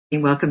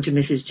Welcome to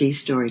Mrs.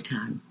 G's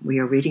Storytime. We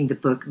are reading the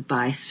book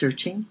By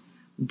Searching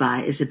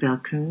by Isabel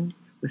Kuhn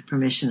with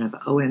permission of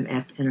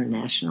OMF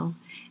International,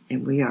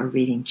 and we are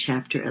reading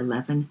Chapter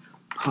 11,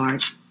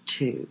 Part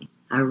 2.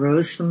 I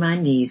rose from my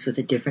knees with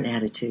a different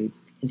attitude.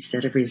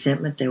 Instead of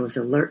resentment, there was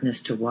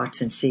alertness to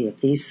watch and see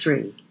if these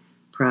three,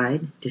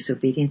 pride,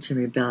 disobedience, and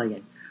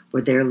rebellion,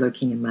 were there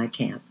lurking in my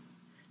camp.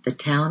 The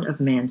town of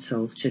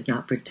Mansoul should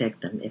not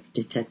protect them if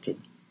detected.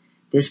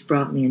 This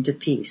brought me into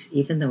peace,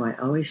 even though I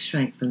always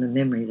shrank from the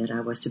memory that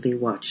I was to be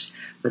watched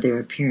for their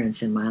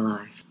appearance in my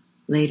life.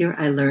 Later,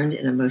 I learned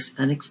in a most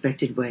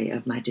unexpected way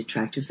of my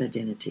detractor's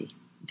identity.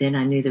 Then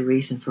I knew the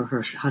reason for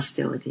her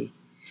hostility.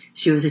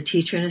 She was a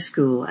teacher in a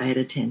school I had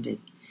attended.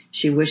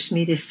 She wished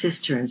me to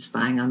assist her in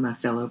spying on my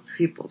fellow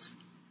pupils.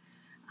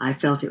 I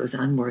felt it was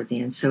unworthy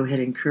and so had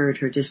incurred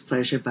her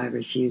displeasure by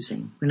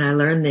refusing. When I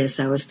learned this,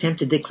 I was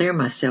tempted to clear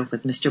myself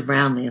with Mr.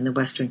 Brownlee and the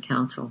Western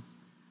Council.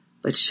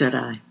 But should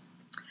I?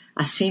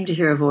 I seemed to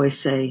hear a voice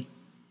say,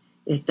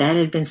 "If that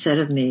had been said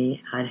of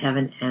me, I'd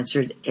haven't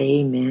answered,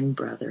 'Amen,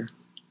 brother.'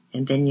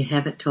 And then you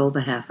haven't told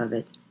the half of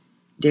it.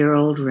 Dear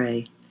old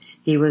Ray,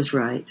 he was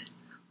right.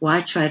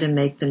 Why try to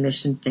make the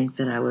mission think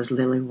that I was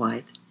lily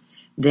white?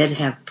 They'd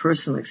have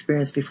personal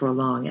experience before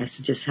long as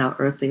to just how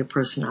earthly a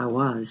person I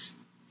was."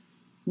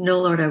 "No,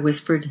 Lord," I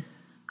whispered,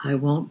 "I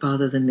won't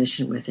bother the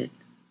mission with it.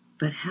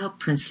 But how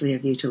princely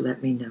of you to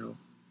let me know.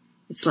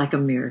 It's like a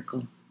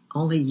miracle.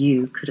 Only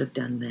you could have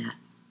done that.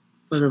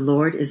 For the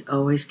Lord is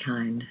always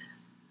kind.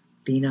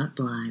 Be not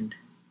blind."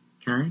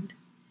 Kind?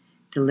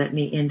 To let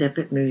me end up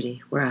at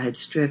Moody, where I had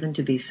striven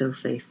to be so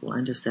faithful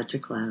under such a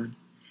cloud.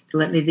 To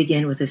let me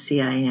begin with a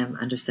CIM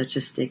under such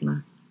a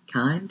stigma.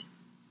 Kind?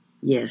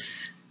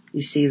 Yes.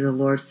 You see, the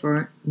Lord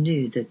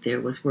foreknew that there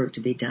was work to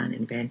be done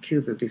in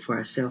Vancouver before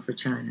I sailed for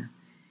China.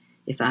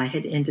 If I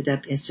had ended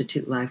up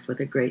Institute life with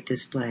a great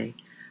display,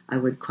 I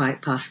would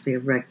quite possibly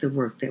have wrecked the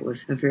work that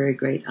was a very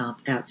great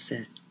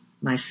outset.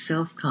 My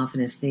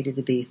self-confidence needed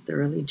to be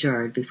thoroughly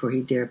jarred before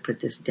he dared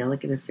put this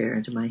delicate affair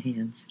into my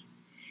hands.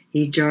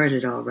 He jarred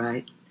it all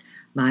right.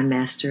 My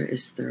master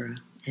is thorough,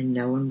 and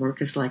no one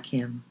worketh like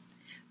him.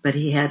 But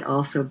he had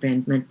also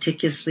been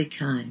meticulously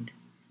kind.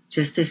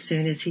 Just as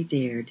soon as he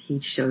dared, he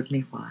showed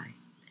me why.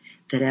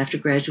 That after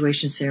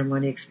graduation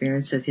ceremony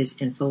experience of his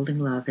enfolding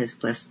love has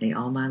blessed me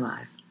all my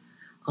life.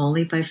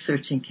 Only by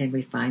searching can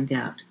we find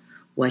out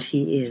what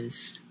he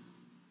is.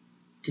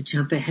 To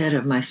jump ahead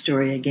of my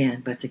story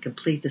again, but to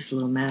complete this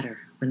little matter,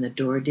 when the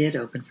door did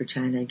open for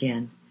China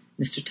again,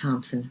 Mr.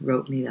 Thompson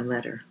wrote me a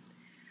letter.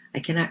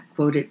 I cannot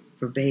quote it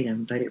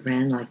verbatim, but it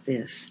ran like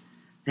this.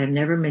 I have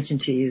never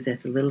mentioned to you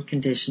that the little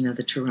condition of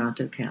the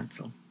Toronto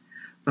Council.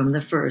 From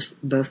the first,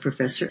 both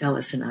Professor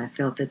Ellis and I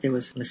felt that there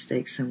was a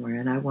mistake somewhere,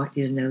 and I want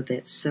you to know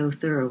that so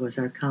thorough was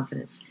our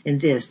confidence in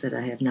this that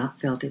I have not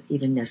felt it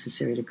even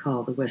necessary to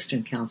call the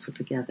Western Council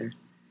together.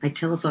 I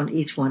telephoned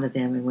each one of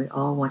them, and we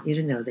all want you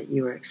to know that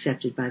you are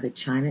accepted by the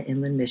China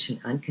Inland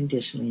Mission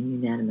unconditionally and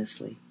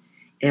unanimously.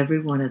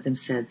 Every one of them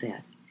said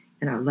that,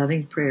 and our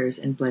loving prayers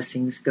and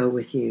blessings go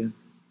with you.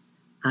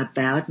 I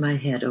bowed my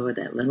head over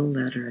that little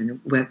letter and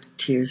wept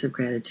tears of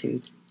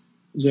gratitude.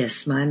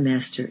 Yes, my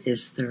master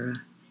is thorough.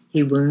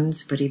 He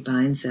wounds, but he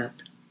binds up.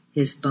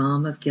 His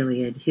balm of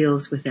Gilead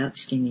heals without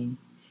stinging.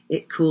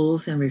 It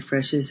cools and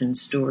refreshes and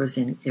stores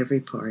in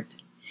every part.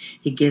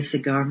 He gives a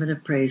garment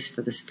of praise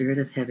for the spirit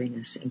of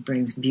heaviness and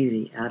brings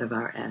beauty out of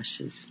our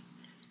ashes.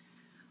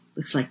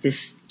 Looks like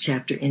this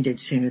chapter ended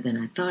sooner than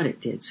I thought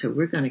it did, so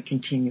we're going to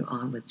continue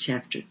on with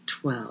chapter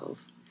 12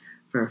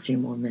 for a few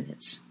more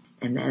minutes.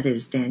 And that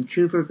is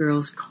Vancouver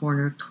Girls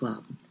Corner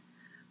Club.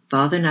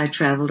 Father and I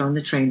traveled on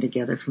the train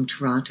together from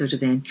Toronto to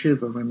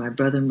Vancouver, where my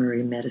brother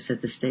Murray met us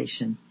at the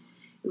station.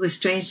 It was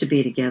strange to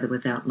be together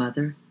without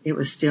Mother. It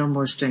was still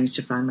more strange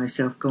to find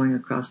myself going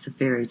across the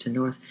ferry to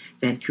North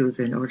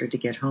Vancouver in order to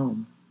get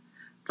home.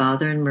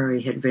 Father and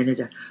Murray had rented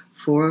a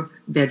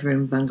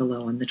 4-bedroom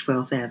bungalow on the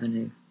 12th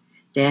Avenue.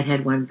 Dad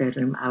had one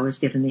bedroom, I was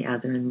given the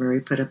other, and Murray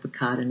put up a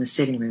cot in the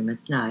sitting room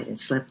at night and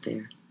slept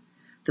there.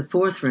 The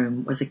 4th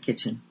room was a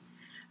kitchen.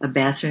 A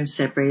bathroom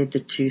separated the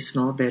 2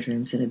 small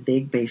bedrooms, and a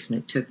big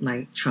basement took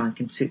my trunk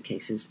and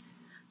suitcases.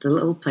 The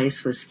little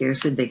place was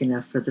scarcely big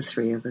enough for the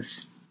 3 of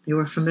us. There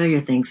were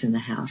familiar things in the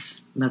house.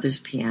 Mother's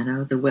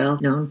piano, the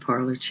well-known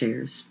parlor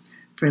chairs,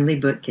 friendly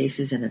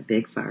bookcases, and a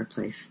big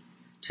fireplace,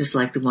 just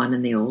like the one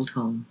in the old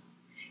home.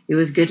 It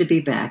was good to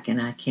be back,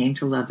 and I came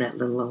to love that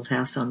little old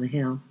house on the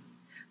hill.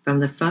 From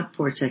the front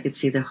porch I could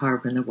see the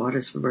harbor and the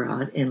water's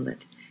broad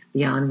inlet,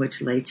 beyond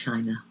which lay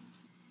China.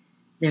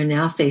 There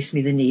now faced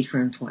me the need for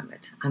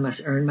employment. I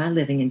must earn my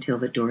living until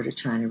the door to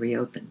China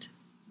reopened.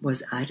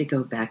 Was I to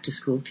go back to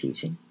school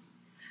teaching?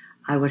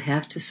 I would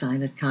have to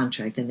sign a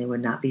contract, and they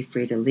would not be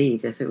free to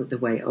leave if the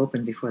way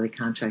opened before the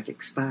contract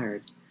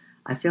expired.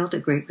 I felt a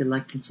great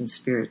reluctance in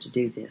spirit to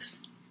do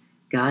this.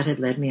 God had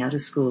led me out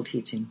of school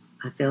teaching.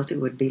 I felt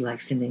it would be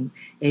like sending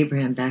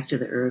Abraham back to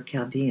the Ur of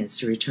Chaldeans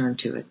to return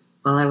to it.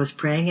 While I was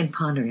praying and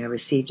pondering, I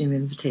received an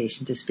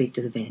invitation to speak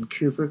to the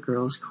Vancouver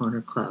Girls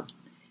Corner Club,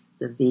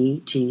 the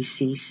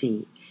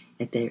VGCC,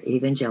 at their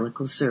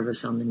evangelical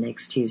service on the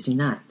next Tuesday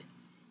night.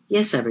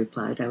 Yes, I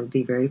replied, I would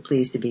be very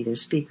pleased to be their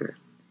speaker.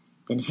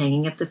 Then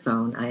hanging up the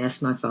phone, I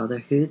asked my father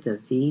who the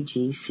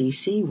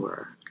VGCC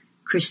were.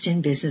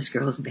 Christian Business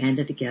Girls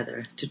banded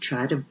together to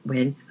try to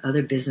win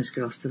other business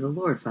girls to the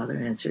Lord, Father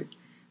answered.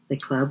 The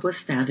club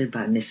was founded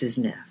by Mrs.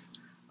 Neff,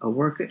 a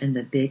worker in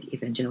the big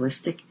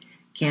evangelistic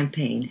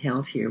campaign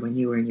held here when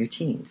you were in your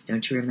teens.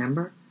 Don't you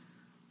remember?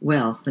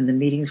 Well, when the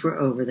meetings were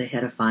over, they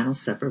had a final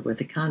supper with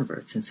the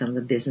converts, and some of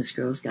the business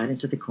girls got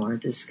into the corner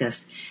to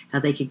discuss how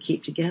they could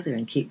keep together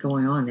and keep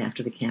going on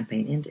after the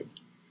campaign ended.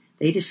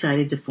 They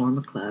decided to form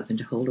a club and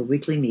to hold a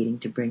weekly meeting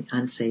to bring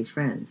unsaved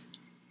friends.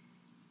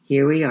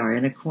 Here we are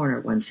in a corner,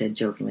 one said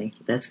jokingly.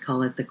 Let's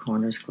call it the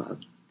Corners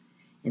Club.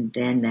 And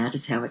then that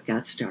is how it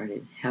got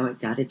started, how it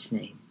got its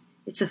name.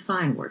 It's a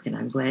fine work, and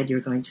I'm glad you're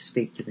going to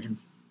speak to them.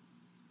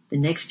 The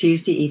next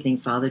Tuesday evening,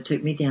 Father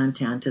took me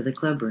downtown to the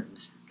club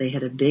rooms. They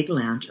had a big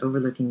lounge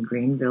overlooking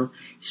Greenville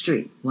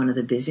Street, one of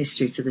the busiest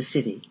streets of the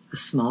city, a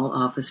small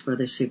office for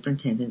their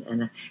superintendent,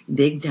 and a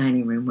big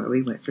dining room where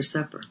we went for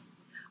supper.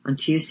 On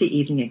Tuesday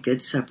evening, a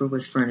good supper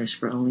was furnished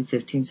for only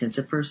 15 cents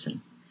a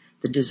person.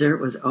 The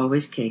dessert was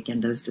always cake,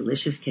 and those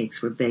delicious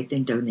cakes were baked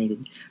and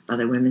donated by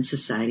the women's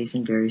societies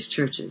in various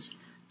churches,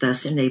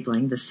 thus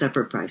enabling the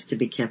supper price to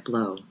be kept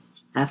low.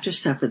 After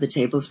supper, the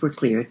tables were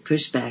cleared,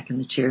 pushed back, and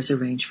the chairs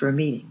arranged for a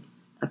meeting.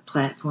 A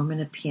platform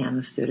and a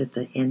piano stood at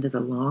the end of the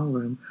long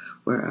room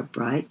where a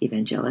bright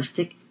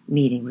evangelistic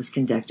meeting was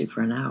conducted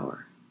for an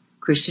hour.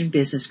 Christian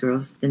business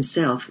girls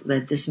themselves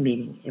led this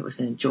meeting. It was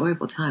an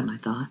enjoyable time, I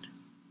thought.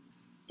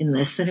 In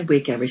less than a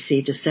week, I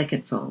received a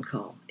second phone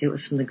call. It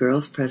was from the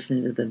girls'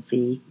 president of the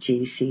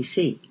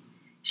VGCC.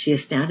 She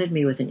astounded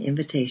me with an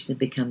invitation to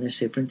become their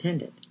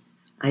superintendent.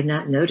 I had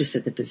not noticed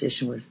that the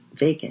position was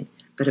vacant,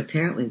 but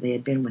apparently they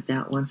had been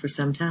without one for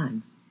some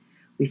time.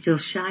 We feel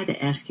shy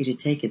to ask you to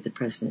take it, the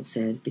president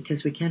said,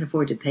 because we can't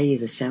afford to pay you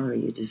the salary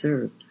you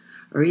deserve,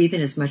 or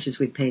even as much as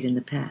we paid in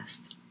the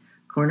past.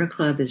 Corner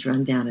Club is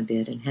run down a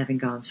bit, and having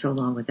gone so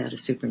long without a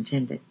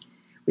superintendent,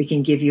 we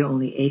can give you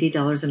only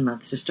 $80 a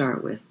month to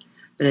start with,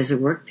 but as the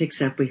work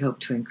picks up, we hope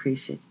to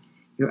increase it.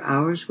 Your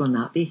hours will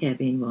not be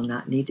heavy and will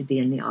not need to be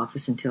in the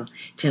office until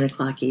 10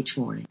 o'clock each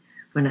morning.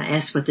 When I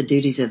asked what the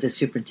duties of the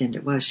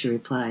superintendent was, she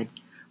replied,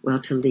 well,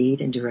 to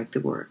lead and direct the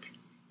work.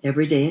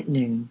 Every day at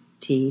noon,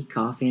 tea,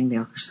 coffee, and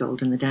milk are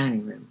sold in the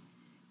dining room.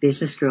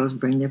 Business girls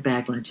bring their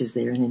bag lunches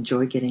there and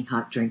enjoy getting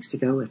hot drinks to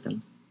go with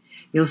them.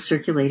 You'll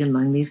circulate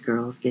among these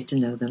girls, get to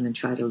know them, and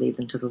try to lead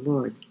them to the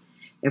Lord.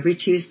 Every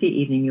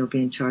Tuesday evening, you'll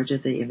be in charge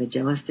of the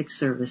evangelistic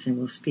service and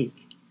will speak.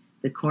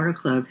 The Corner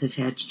Club has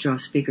had to draw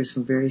speakers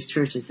from various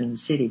churches in the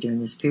city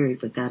during this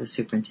period without a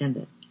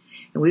superintendent,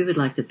 and we would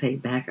like to pay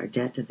back our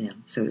debt to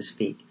them, so to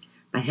speak,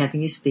 by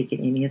having you speak at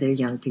any of their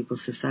young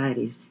people's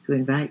societies who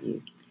invite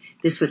you.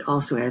 This would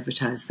also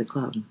advertise the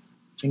club.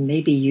 And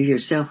maybe you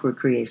yourself will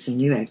create some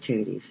new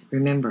activities.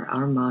 Remember,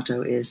 our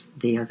motto is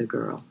the other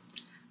girl.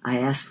 I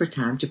asked for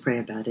time to pray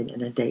about it,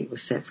 and a date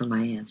was set for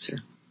my answer.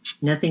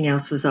 Nothing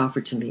else was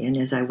offered to me, and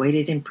as I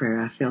waited in prayer,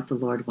 I felt the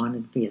Lord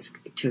wanted me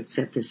to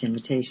accept this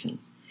invitation.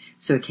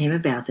 So it came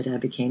about that I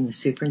became the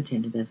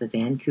superintendent of the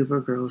Vancouver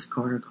Girls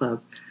Corner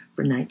Club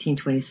for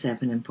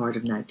 1927 and part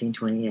of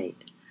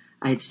 1928.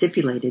 I had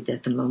stipulated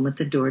that the moment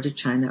the door to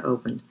China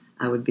opened,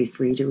 I would be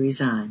free to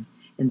resign,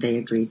 and they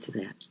agreed to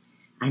that.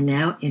 I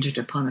now entered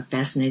upon a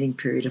fascinating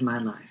period of my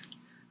life.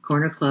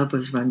 Corner Club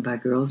was run by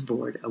Girls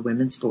Board, a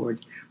women's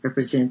board,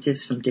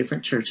 representatives from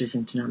different churches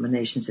and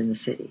denominations in the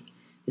city,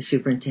 the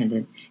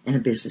superintendent, and a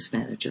business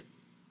manager.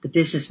 The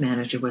business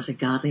manager was a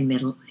godly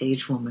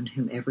middle-aged woman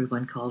whom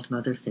everyone called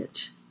Mother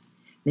Finch.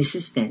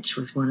 Mrs. Finch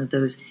was one of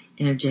those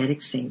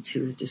energetic saints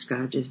who was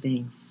described as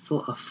being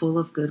full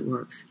of good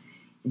works,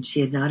 and she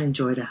had not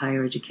enjoyed a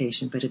higher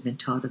education but had been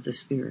taught of the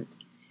Spirit.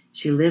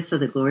 She lived for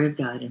the glory of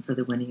God and for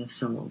the winning of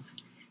souls.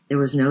 There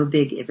was no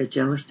big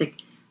evangelistic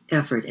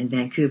effort in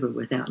Vancouver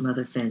without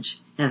Mother Finch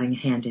having a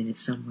hand in it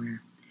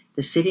somewhere.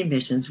 The city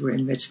missions were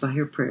enriched by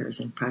her prayers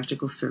and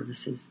practical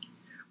services.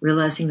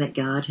 Realizing that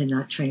God had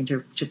not trained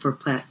her for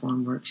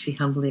platform work, she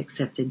humbly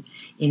accepted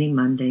any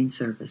mundane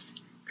service,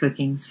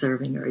 cooking,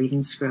 serving, or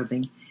even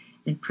scrubbing,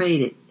 and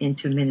prayed it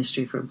into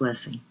ministry for a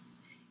blessing.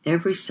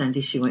 Every Sunday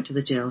she went to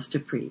the jails to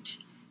preach.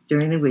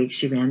 During the week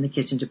she ran the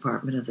kitchen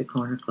department of the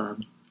Corner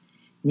Club.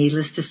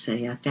 Needless to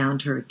say, I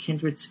found her a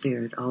kindred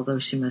spirit, although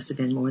she must have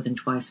been more than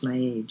twice my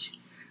age.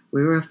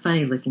 We were a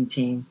funny-looking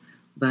team,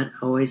 but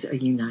always a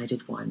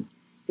united one.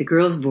 The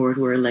girls' board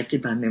were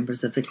elected by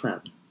members of the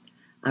club.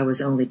 I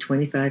was only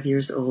 25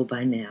 years old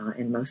by now,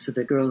 and most of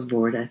the girls'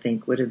 board, I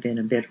think, would have been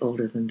a bit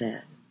older than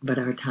that. But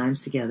our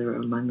times together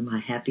are among my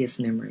happiest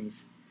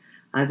memories.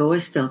 I've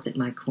always felt that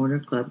my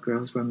Corner Club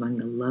girls were among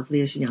the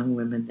loveliest young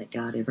women that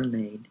God ever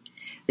made.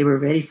 They were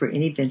ready for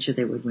any venture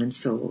that would win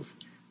souls,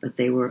 but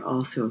they were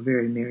also a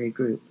very merry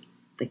group.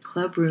 The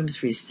club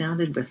rooms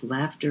resounded with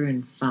laughter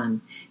and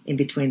fun in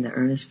between the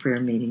earnest prayer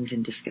meetings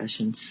and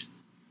discussions.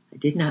 I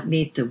did not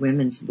meet the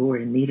women's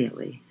board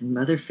immediately, and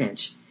Mother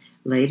Finch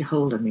laid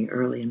hold of me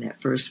early in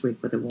that first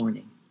week with a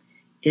warning.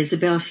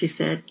 Isabel, she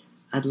said,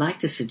 I'd like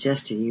to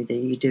suggest to you that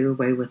you do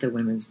away with the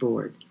women's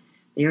board.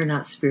 They are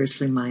not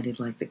spiritually minded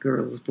like the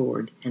girls'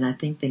 board, and I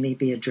think they may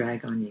be a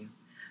drag on you.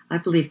 I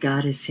believe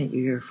God has sent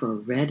you here for a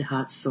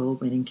red-hot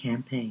soul-winning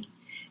campaign,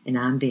 and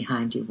I'm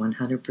behind you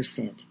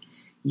 100%.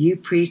 You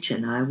preach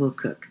and I will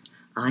cook.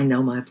 I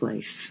know my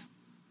place.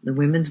 The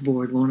women's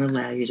board won't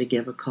allow you to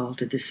give a call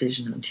to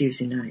decision on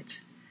Tuesday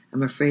nights.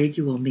 I'm afraid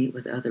you will meet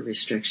with other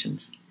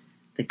restrictions.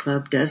 The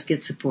club does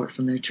get support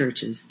from their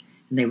churches,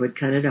 and they would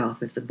cut it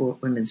off if the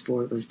women's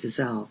board was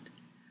dissolved.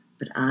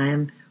 But I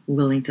am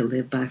willing to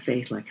live by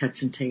faith like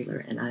Hudson Taylor,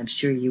 and I'm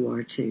sure you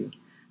are too.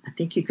 I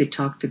think you could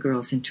talk the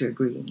girls into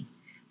agreeing.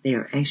 They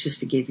are anxious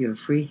to give you a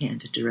free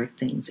hand to direct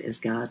things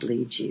as God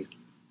leads you.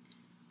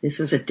 This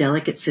was a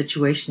delicate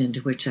situation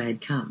into which I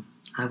had come.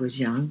 I was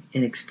young,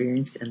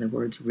 inexperienced, and the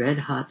words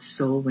red-hot,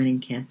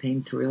 soul-winning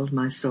campaign thrilled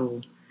my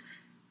soul.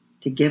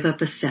 To give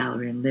up a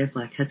salary and live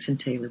like Hudson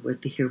Taylor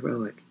would be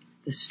heroic,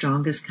 the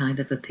strongest kind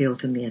of appeal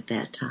to me at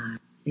that time.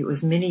 It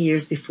was many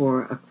years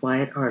before a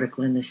quiet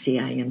article in the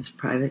CIM's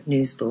private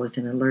news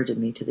bulletin alerted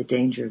me to the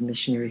danger of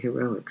missionary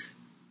heroics.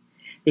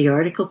 The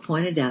article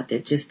pointed out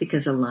that just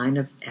because a line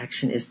of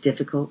action is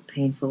difficult,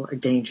 painful, or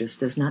dangerous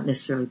does not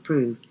necessarily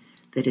prove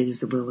that it is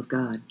the will of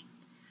God.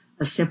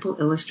 A simple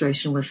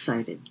illustration was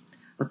cited.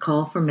 A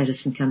call for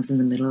medicine comes in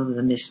the middle of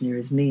the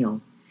missionary's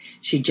meal.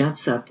 She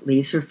jumps up,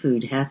 leaves her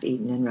food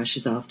half-eaten, and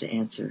rushes off to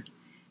answer.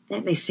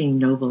 That may seem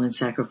noble and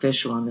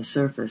sacrificial on the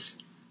surface,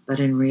 but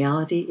in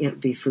reality it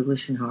would be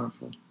foolish and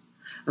harmful.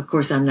 Of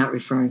course, I'm not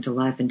referring to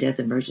life and death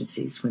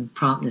emergencies when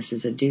promptness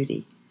is a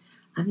duty.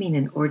 I mean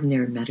an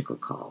ordinary medical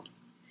call.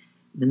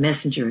 The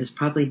messenger has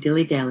probably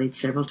dilly-dallied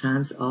several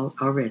times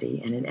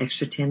already, and an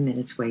extra 10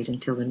 minutes wait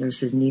until the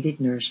nurse's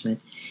needed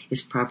nourishment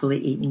is properly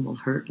eaten will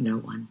hurt no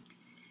one.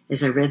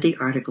 As I read the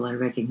article, I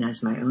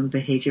recognized my own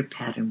behavior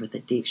pattern with a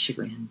deep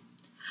chagrin.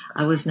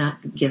 I was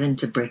not given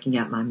to breaking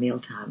out my meal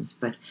times,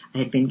 but I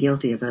had been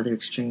guilty of other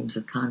extremes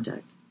of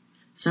conduct.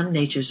 Some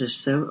natures are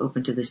so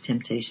open to this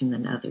temptation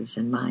than others,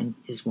 and mine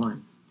is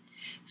one.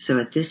 So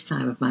at this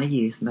time of my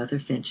youth, Mother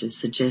Finch's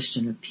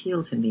suggestion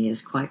appealed to me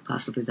as quite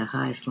possibly the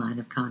highest line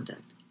of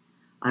conduct.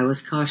 I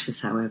was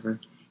cautious, however,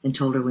 and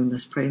told her we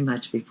must pray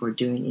much before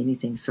doing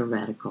anything so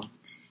radical.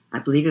 I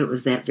believe it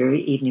was that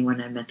very evening when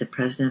I met the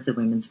president of the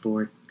Women's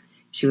Board.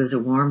 She was a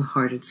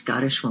warm-hearted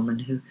Scottish woman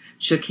who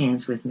shook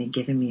hands with me,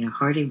 giving me a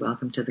hearty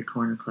welcome to the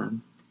Corner Club.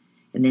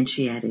 And then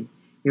she added,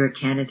 "You're a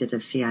candidate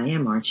of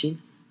CIM, aren't you?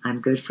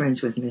 I'm good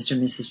friends with Mr.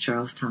 and Mrs.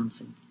 Charles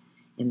Thompson,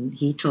 and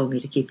he told me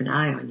to keep an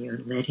eye on you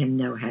and let him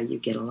know how you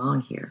get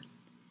along here."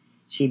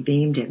 She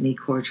beamed at me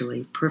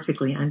cordially,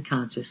 perfectly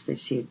unconscious that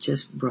she had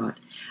just brought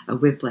a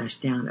whiplash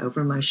down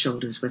over my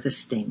shoulders with a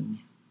sting.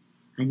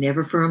 I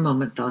never for a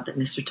moment thought that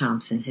Mr.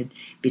 Thompson had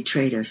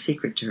betrayed our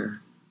secret to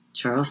her.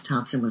 Charles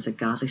Thompson was a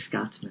godly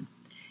Scotsman,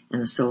 and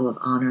a soul of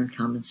honor and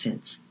common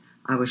sense.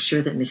 I was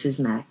sure that Mrs.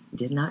 Mack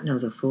did not know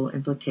the full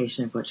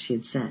implication of what she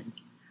had said,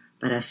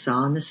 but I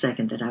saw in the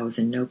second that I was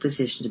in no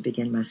position to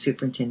begin my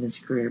superintendent's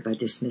career by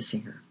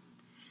dismissing her.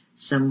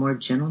 Some more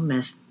gentle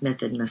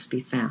method must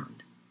be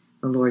found.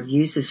 The Lord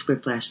used this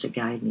whiplash to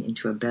guide me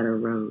into a better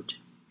road.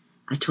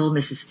 I told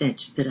Mrs.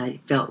 Finch that I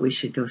felt we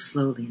should go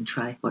slowly and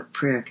try what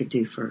prayer could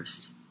do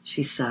first.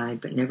 She sighed,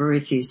 but never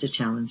refused a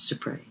challenge to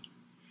pray.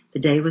 The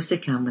day was to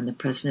come when the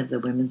president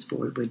of the Women's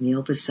Board would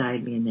kneel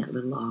beside me in that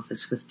little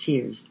office with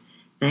tears.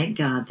 Thank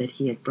God that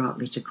he had brought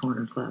me to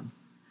Corner Club.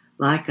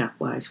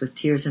 Likewise, with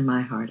tears in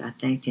my heart, I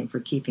thanked him for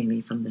keeping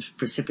me from the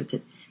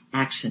precipitate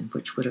action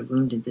which would have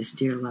wounded this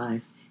dear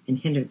life and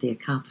hindered the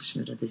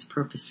accomplishment of his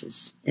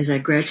purposes. As I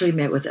gradually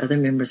met with other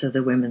members of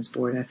the Women's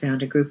Board, I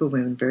found a group of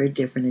women very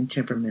different in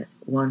temperament,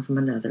 one from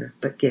another,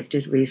 but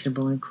gifted,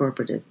 reasonable, and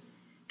cooperative.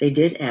 They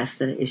did ask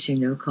that I issue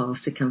no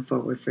calls to come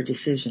forward for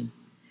decision.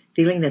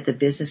 Feeling that the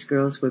business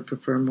girls would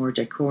prefer more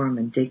decorum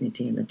and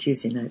dignity in the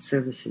Tuesday night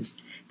services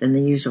than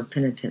the usual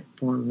penitent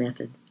form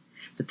method.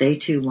 But they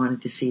too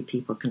wanted to see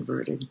people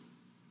converted.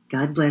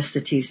 God blessed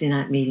the Tuesday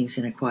night meetings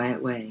in a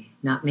quiet way.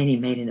 Not many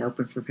made an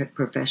open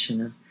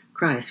profession of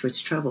Christ,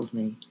 which troubled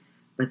me,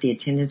 but the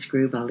attendance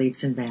grew by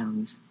leaps and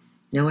bounds.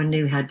 No one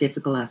knew how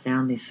difficult I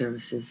found these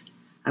services.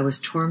 I was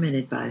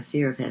tormented by a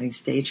fear of having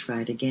stage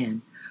fright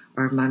again,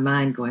 or of my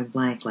mind going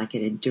blank like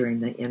it had during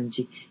the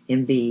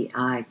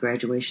MBI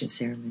graduation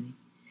ceremony.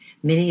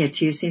 Many a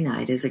Tuesday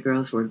night, as the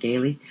girls were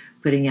gaily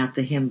putting out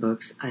the hymn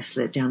books, I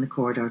slipped down the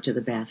corridor to the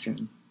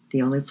bathroom,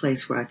 the only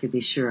place where I could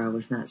be sure I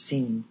was not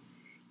seen.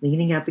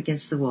 Leaning up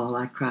against the wall,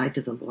 I cried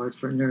to the Lord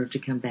for nerve to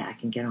come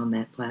back and get on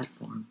that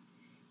platform.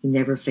 He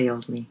never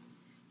failed me.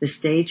 The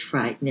stage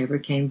fright never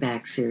came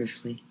back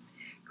seriously.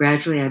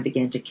 Gradually, I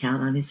began to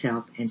count on his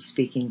help, and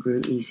speaking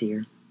grew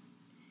easier.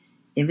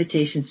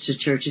 Invitations to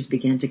churches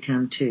began to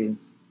come, too.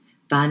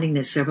 Finding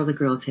that several of the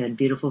girls had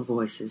beautiful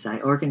voices, I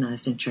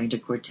organized and trained a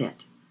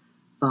quartet,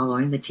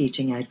 following the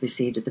teaching I had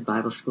received at the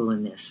Bible school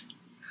in this.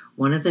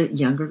 One of the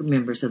younger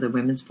members of the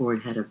Women's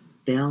Board had a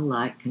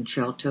bell-like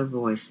contralto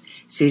voice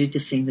suited to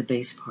sing the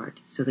bass part,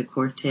 so the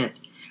quartet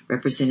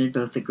represented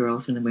both the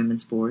girls and the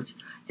women's boards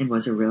and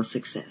was a real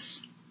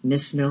success.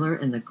 Miss Miller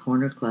and the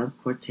Corner Club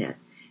Quartet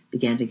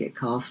began to get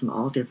calls from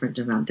all different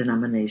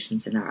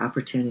denominations, and our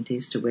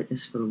opportunities to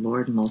witness for the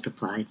Lord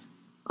multiplied.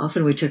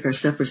 Often we took our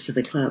suppers to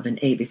the club and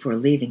ate before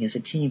leaving as a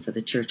team for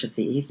the church of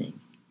the evening.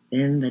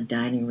 Then the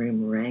dining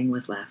room rang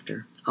with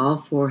laughter. All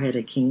four had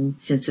a keen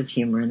sense of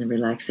humor, and the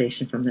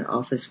relaxation from their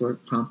office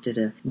work prompted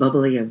a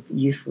bubbly of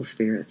youthful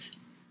spirits.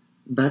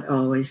 But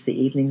always the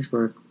evening's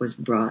work was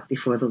brought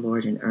before the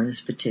Lord in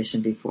earnest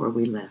petition before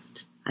we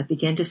left. I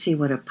began to see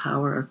what a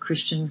power a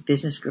Christian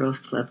Business Girls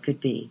Club could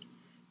be.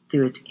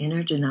 Through its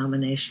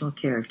interdenominational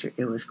character,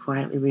 it was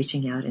quietly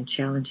reaching out and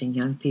challenging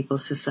young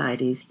people's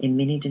societies in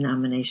many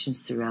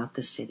denominations throughout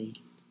the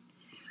city.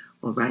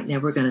 Well, right now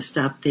we're going to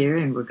stop there,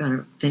 and we're going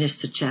to finish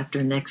the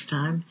chapter next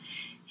time.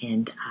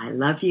 And I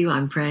love you.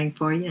 I'm praying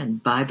for you,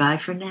 and bye-bye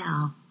for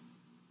now.